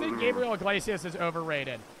Iglesias. I think Gabriel Iglesias is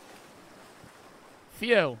overrated.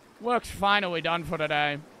 Phew. Work's finally done for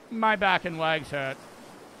today. My back and legs hurt.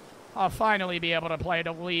 I'll finally be able to play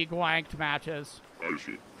the league ranked matches.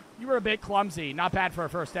 You were a bit clumsy. Not bad for a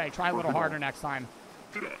first day. Try a little harder next time.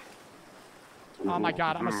 Oh my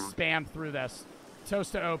god, I'm gonna spam through this.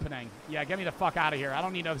 Toast to opening. Yeah, get me the fuck out of here. I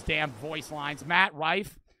don't need those damn voice lines. Matt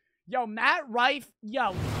Rife. Yo, Matt Rife.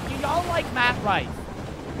 Yo, do y'all like Matt Rife?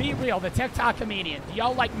 Be real, the TikTok comedian. Do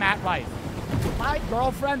y'all like Matt Rife? My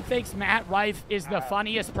girlfriend thinks Matt Rife is the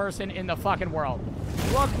funniest person in the fucking world.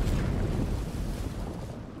 Look.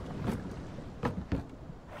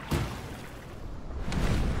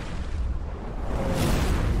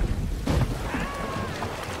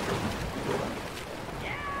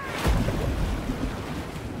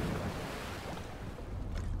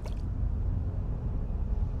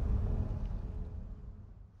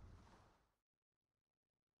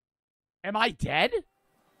 Am I dead?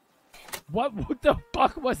 What the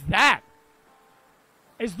fuck was that?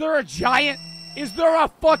 Is there a giant... Is there a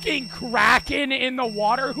fucking kraken in the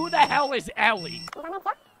water? Who the hell is Ellie?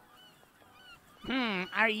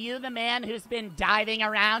 Are you the man who's been diving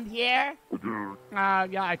around here?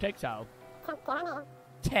 Yeah, I think so.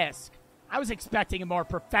 Tisk. I was expecting a more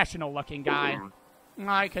professional-looking guy.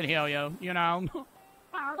 I can heal you, you know.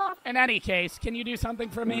 In any case, can you do something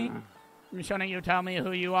for me? Shouldn't you tell me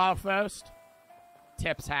who you are first?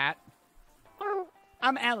 Tips hat.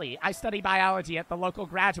 I'm Ellie. I study biology at the local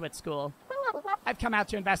graduate school. I've come out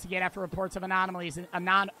to investigate after reports of anomalies in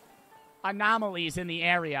the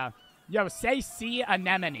area. Yo, say sea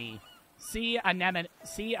anemone. Sea anemone.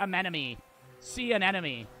 Sea anemone. Sea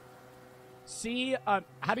anemone. Sea,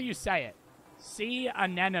 how do you say it? Sea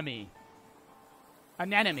anemone.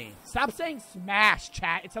 Anemone. Stop saying smash,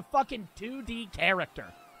 chat. It's a fucking 2D character.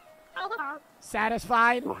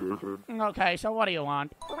 Satisfied? Okay, so what do you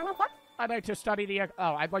want? I'd like to study the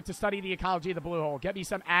ecology of the blue hole. Get me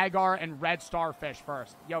some agar and red starfish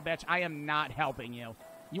first. Yo, bitch, I am not helping you.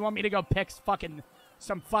 You want me to go pick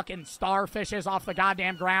some fucking starfishes off the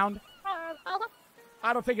goddamn ground?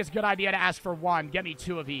 I don't think it's a good idea to ask for one. Get me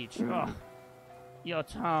 2 of each. Ugh. Your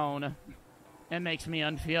tone. It makes me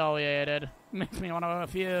infuriated. Makes me want to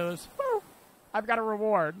refuse. I've got a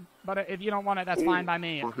reward, but if you don't want it, that's fine by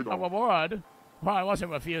me. A reward? Well, I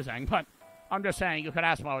wasn't refusing, but I'm just saying you could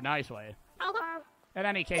ask more nicely. In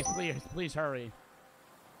any case, please hurry.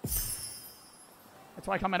 It's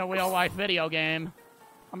like I'm in a real-life video game.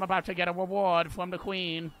 I'm about to get a reward from the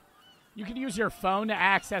queen. You can use your phone to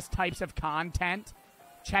access types of content.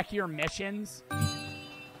 Check your missions.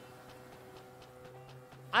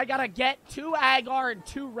 I gotta get 2 agar and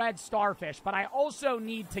 2 red starfish, but I also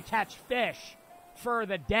need to catch fish for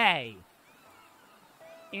the day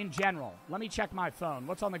in general. Let me check my phone.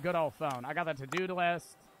 What's on the good old phone? I got the to-do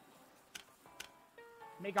list.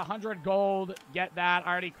 Make 100 gold. Get that.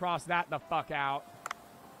 I already crossed that the fuck out.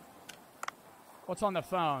 What's on the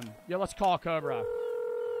phone? Yeah, let's call Cobra.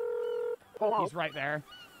 He's right there.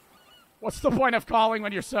 What's the point of calling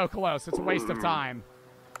when you're so close? It's a waste of time.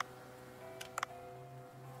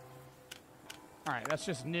 Alright, that's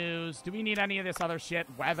just news. Do we need any of this other shit?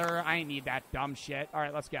 Weather? I ain't need that dumb shit.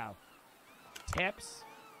 Alright, let's go. Tips?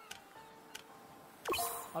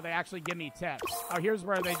 Oh, they actually give me tips. Oh, here's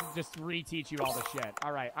where they just reteach you all the shit.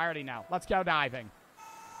 Alright, I already know. Let's go diving.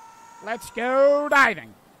 Let's go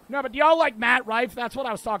diving. No, but do y'all like Matt Rife? That's what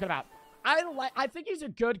I was talking about. I think he's a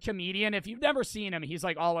good comedian. If you've never seen him, he's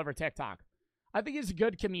like all over TikTok. I think he's a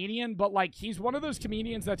good comedian, but like he's one of those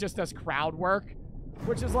comedians that just does crowd work,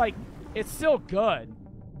 which is like, it's still good,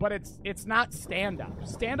 but it's not stand-up.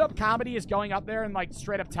 Stand-up comedy is going up there and, like,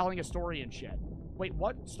 straight up telling a story and shit. Wait,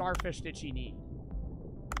 what starfish did she need?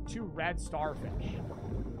 2 red starfish.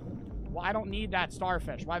 Well, I don't need that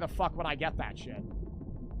starfish. Why the fuck would I get that shit?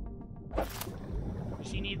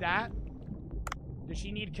 Does she need that? Does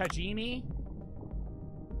she need kajimi?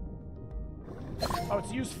 Oh,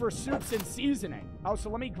 it's used for soups and seasoning. Oh, so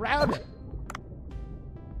let me grab it.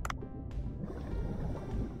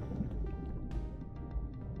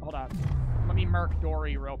 Hold on. Let me murk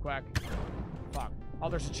Dory real quick. Fuck. Oh,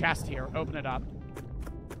 there's a chest here. Open it up.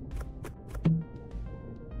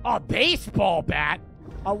 A baseball bat?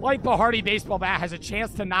 A light but hardy baseball bat has a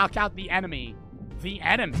chance to knock out the enemy. The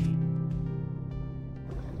enemy?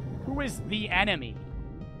 Who is the enemy?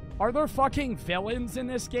 Are there fucking villains in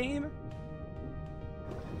this game?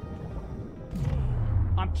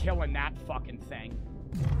 I'm killing that fucking thing.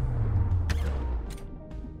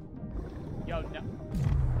 Yo, no.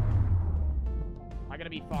 I gotta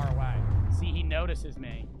be far away. See, he notices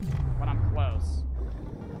me when I'm close.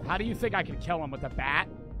 How do you think I can kill him with a bat?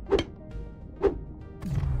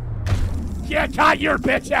 Get out your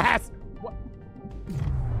bitch ass! What?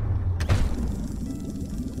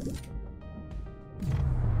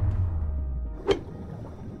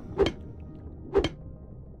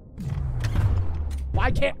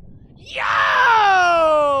 Why can't... Yo!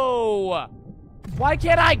 Why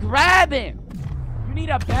can't I grab him?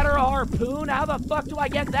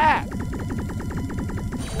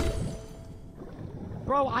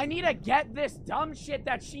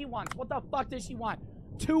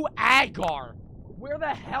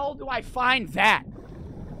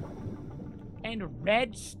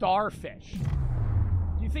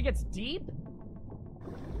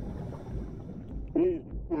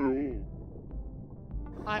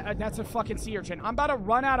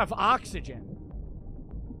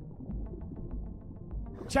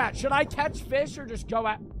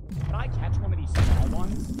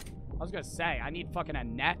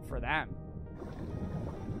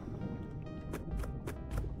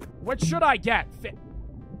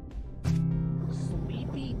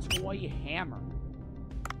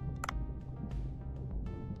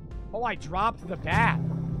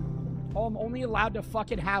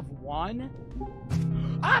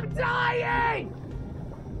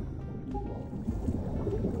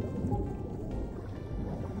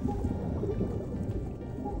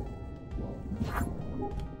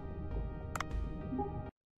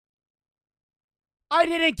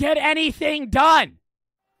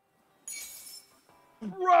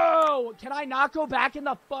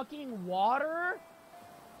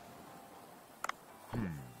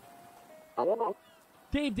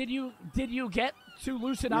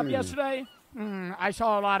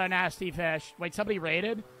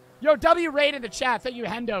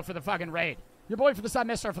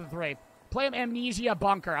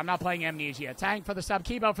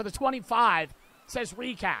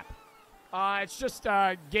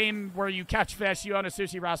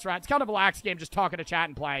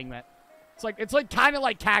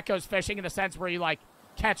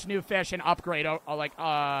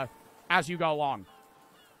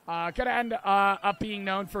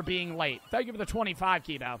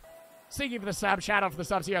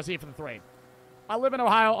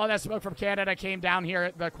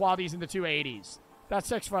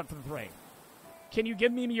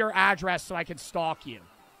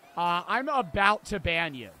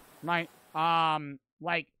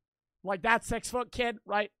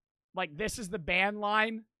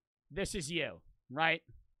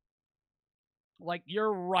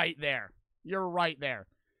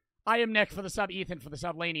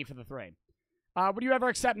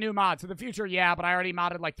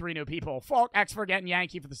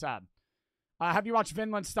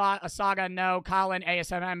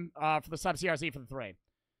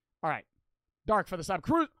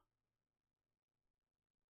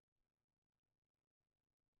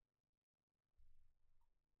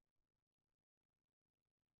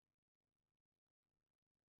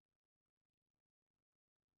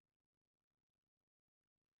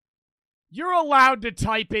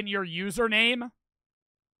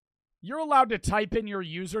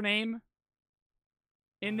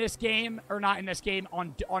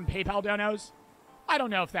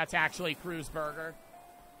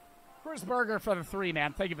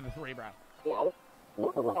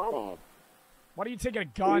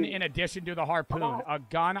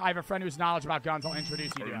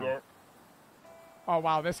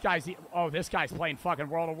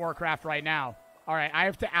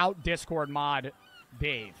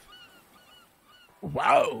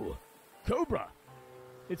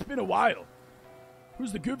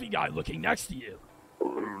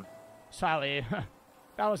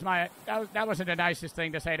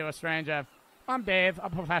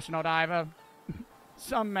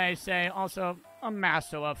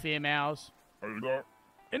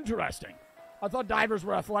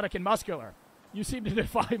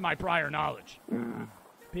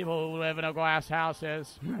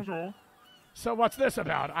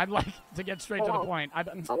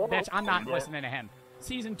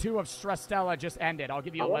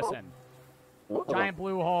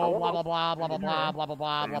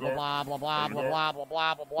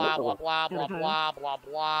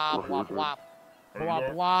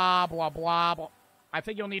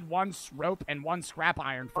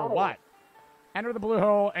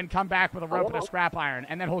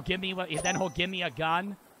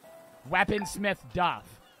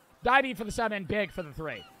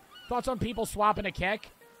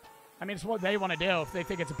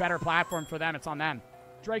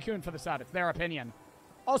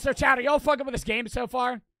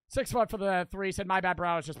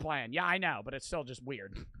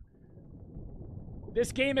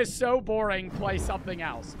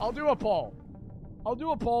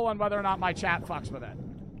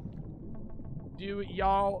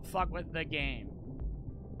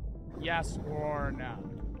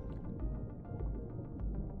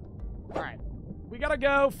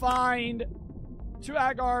 2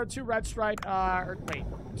 agar, 2 red stripe, wait,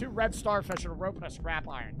 2 red starfish and a rope and a scrap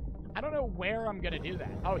iron. I don't know where I'm gonna do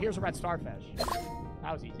that. Oh, here's a red starfish.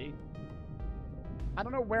 That was easy. I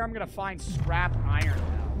don't know where I'm gonna find scrap iron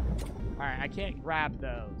though. Alright, I can't grab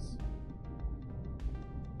those.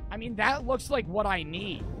 I mean, that looks like what I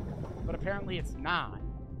need, but apparently it's not.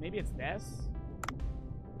 Maybe it's this?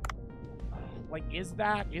 Like, is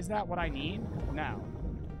that what I need? No.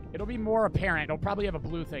 It'll be more apparent. It'll probably have a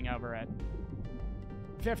blue thing over it.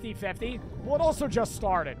 50-50? Well, it also just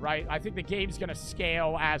started, right? I think the game's gonna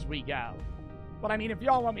scale as we go. But I mean, if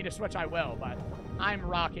y'all want me to switch, I will, but I'm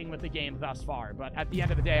rocking with the game thus far. But at the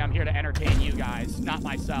end of the day, I'm here to entertain you guys, not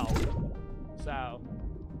myself. So,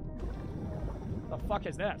 the fuck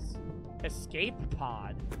is this? Escape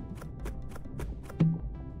pod.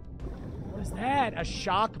 What is that? A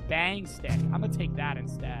shock bang stick. I'm gonna take that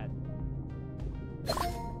instead.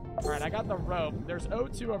 Alright, I got the rope. There's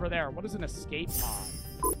O2 over there. What is an escape pod?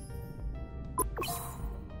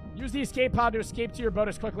 Use the escape pod to escape to your boat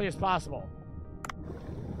as quickly as possible.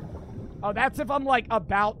 Oh, that's if I'm, like,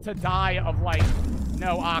 about to die of, like,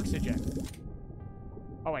 no oxygen.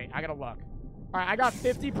 Oh, wait. I gotta look. Alright, I got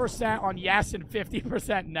 50% on yes and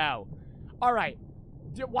 50% no. Alright.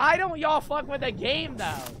 Why don't y'all fuck with the game,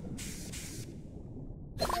 though?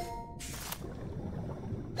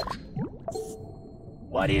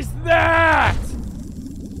 What is that?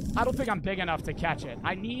 I don't think I'm big enough to catch it.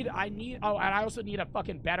 I need, oh, and I also need a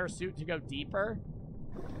fucking better suit to go deeper.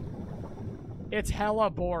 It's hella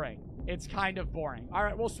boring. It's kind of boring. All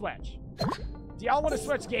right, we'll switch. Do y'all want to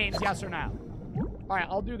switch games, yes or no? All right,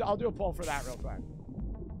 I'll do a poll for that real quick.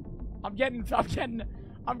 I'm getting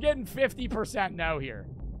 50% no here.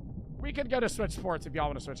 We could go to Switch Sports if y'all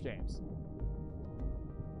want to switch games.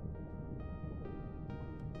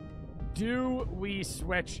 Do we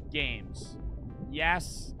switch games?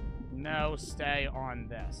 Yes, no, stay on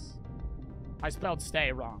this. I spelled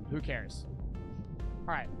stay wrong. Who cares?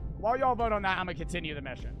 All right. While y'all vote on that, I'm going to continue the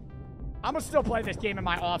mission. I'm going to still play this game in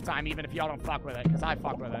my off time, even if y'all don't fuck with it, because I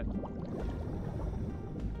fuck with it.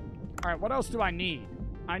 All right, what else do I need?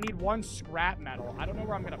 I need 1 scrap metal. I don't know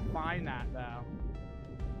where I'm going to find that, though.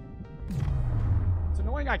 It's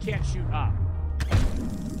annoying I can't shoot up.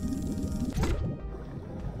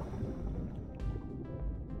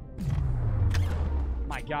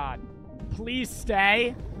 My God. Please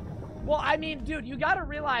stay. Well, I mean, dude, you gotta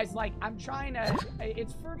realize, like, I'm trying to...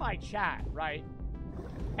 It's for my chat, right?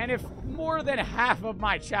 And if more than half of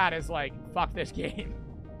my chat is like, fuck this game,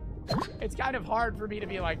 it's kind of hard for me to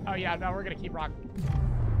be like, oh yeah, no, we're gonna keep rocking.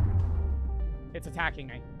 It's attacking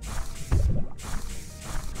me.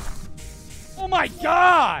 Oh my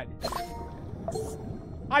God!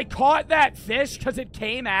 I caught that fish because it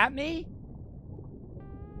came at me?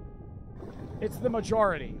 It's the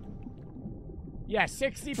majority. Yeah,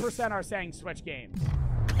 60% are saying switch games.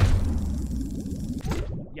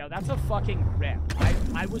 Yo, that's a fucking rip.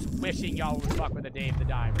 I was wishing y'all would fuck with a Dave the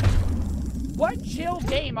Diver. What chill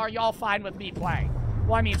game are y'all fine with me playing?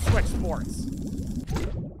 Well, I mean, Switch Sports.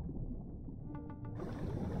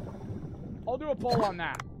 I'll do a poll on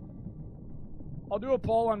that. I'll do a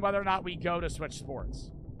poll on whether or not we go to Switch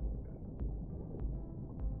Sports.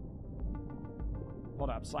 Hold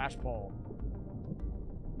up, /poll.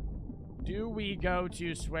 Do we go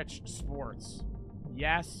to Switch Sports?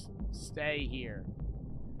 Yes, stay here.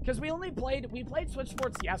 Because we played Switch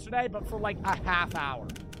Sports yesterday, but for like a half hour.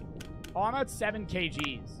 Oh, I'm at 7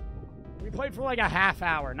 kgs. We played for like a half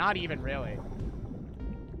hour, not even really.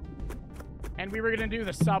 And we were going to do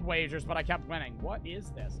the sub wagers, but I kept winning. What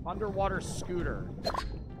is this? Underwater scooter.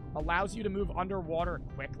 Allows you to move underwater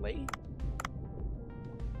quickly?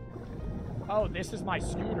 Oh, this is my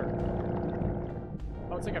scooter.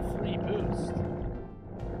 Oh, it's like a free boost.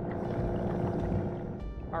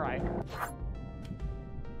 Alright.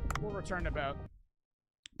 We'll return to boat.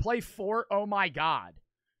 Play Fort. Oh my God.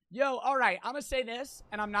 Yo, alright. I'm gonna say this,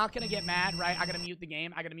 and I'm not gonna get mad, right? I gotta mute the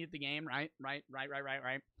game. Right?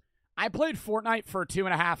 I played Fortnite for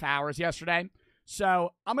 2.5 hours yesterday.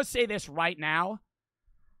 So, I'm gonna say this right now.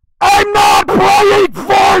 I'm not playing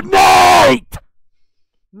Fortnite!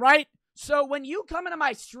 Right? So, when you come into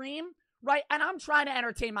my stream, right, and I'm trying to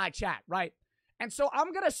entertain my chat, right? And so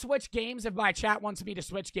I'm going to switch games if my chat wants me to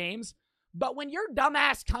switch games. But when your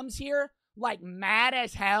dumbass comes here, like, mad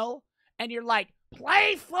as hell, and you're like,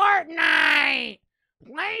 play Fortnite!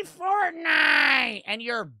 Play Fortnite! And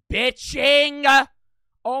you're bitching.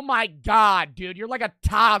 Oh, my God, dude. You're like a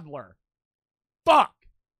toddler. Fuck.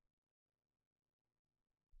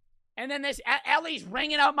 And then this Ellie's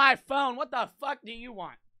ringing up my phone. What the fuck do you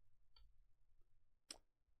want?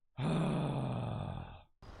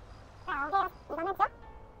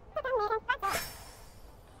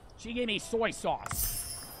 She gave me soy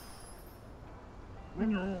sauce.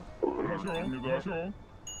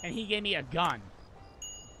 And he gave me a gun.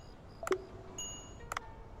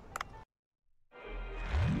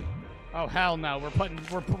 Oh hell no, we're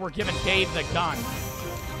giving Dave the gun.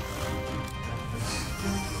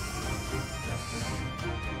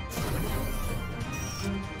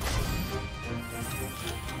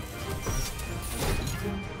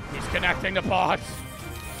 He's connecting the bots.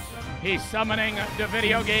 He's summoning the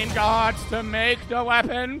video game gods to make the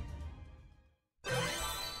weapon.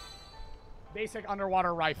 Basic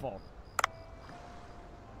underwater rifle.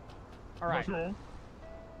 All right.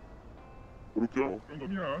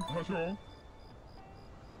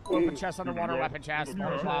 Open chest, underwater weapon chest,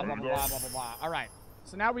 blah, blah, blah, blah, blah, blah, blah. All right.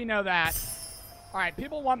 So now we know that. All right.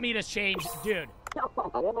 People want me to change. Dude.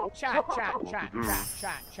 Chat.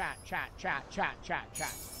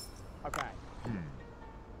 Okay.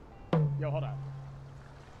 Yo, hold on.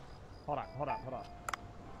 Hold on.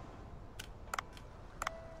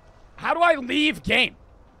 How do I leave game?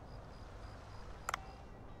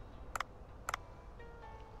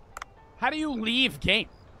 How do you leave game?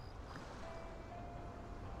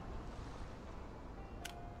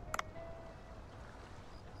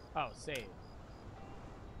 Oh, save.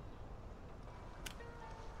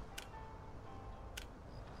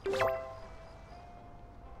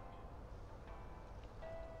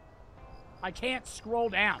 I can't scroll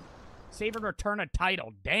down. Save and return a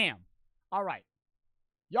title. Damn. All right.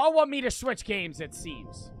 Y'all want me to switch games, it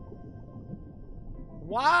seems.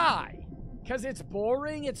 Why? Because it's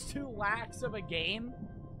boring? It's too lax of a game?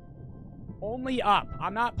 Only up.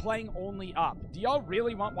 I'm not playing only up. Do y'all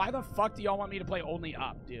really want... Why the fuck do y'all want me to play only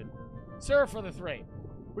up, dude? Sir, for the 3.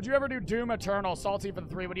 Would you ever do Doom Eternal? Salty for the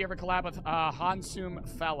 3. Would you ever collab with Hansum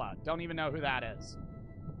Fella? Don't even know who that is.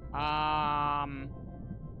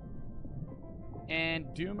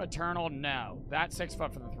 And Doom Eternal, no. That's 6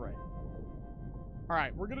 foot for the 3.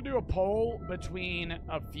 Alright, we're going to do a poll between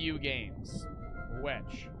a few games.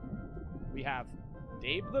 Which... we have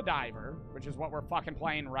Dave the Diver, which is what we're fucking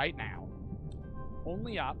playing right now.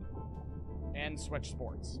 Only Up. And Switch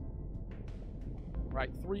Sports. Right,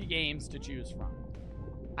 3 games to choose from.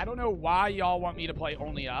 I don't know why y'all want me to play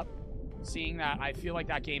Only Up, seeing that I feel like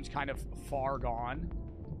that game's kind of far gone.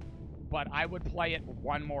 But I would play it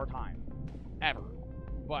one more time. Ever.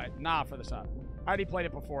 But nah for the sub. I already played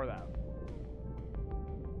it before, though.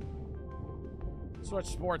 Switch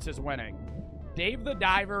Sports is winning. Dave the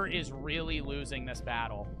Diver is really losing this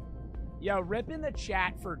battle. Yo, rip in the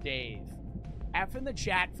chat for Dave. F in the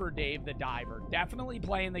chat for Dave the Diver. Definitely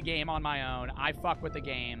playing the game on my own. I fuck with the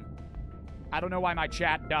game. I don't know why my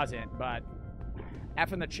chat doesn't, but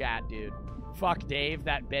F in the chat, dude. Fuck Dave,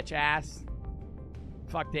 that bitch ass.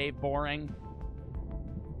 Fuck Dave, boring.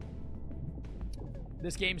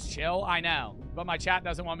 This game's chill, I know, but my chat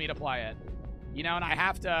doesn't want me to play it. You know, and I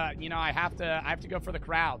have to, you know, I have to go for the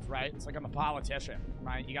crowds, right? It's like I'm a politician,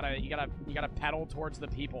 right? You gotta pedal towards the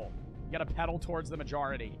people. You gotta pedal towards the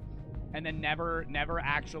majority, and then never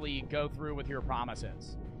actually go through with your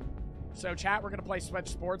promises. So, chat, we're gonna play Switch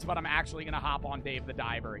Sports, but I'm actually gonna hop on Dave the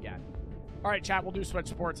Diver again. All right, chat, we'll do Switch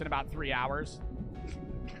Sports in about 3 hours.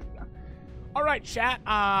 All right, chat,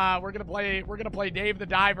 we're gonna play Dave the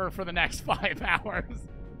Diver for the next 5 hours.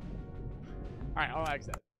 All right, I'll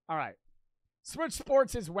exit. All right. Switch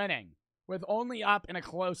Sports is winning, with Only Up in a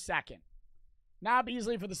close second. Now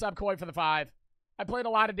Beasley for the sub, Koi for the 5. I played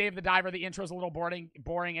a lot of Dave the Diver. The intro's a little boring.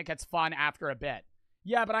 It gets fun after a bit.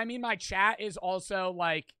 Yeah, but I mean, my chat is also,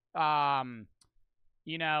 like,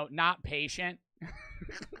 you know, not patient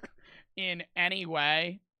in any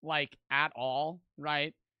way, like, at all,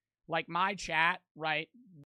 right? Like, my chat, right,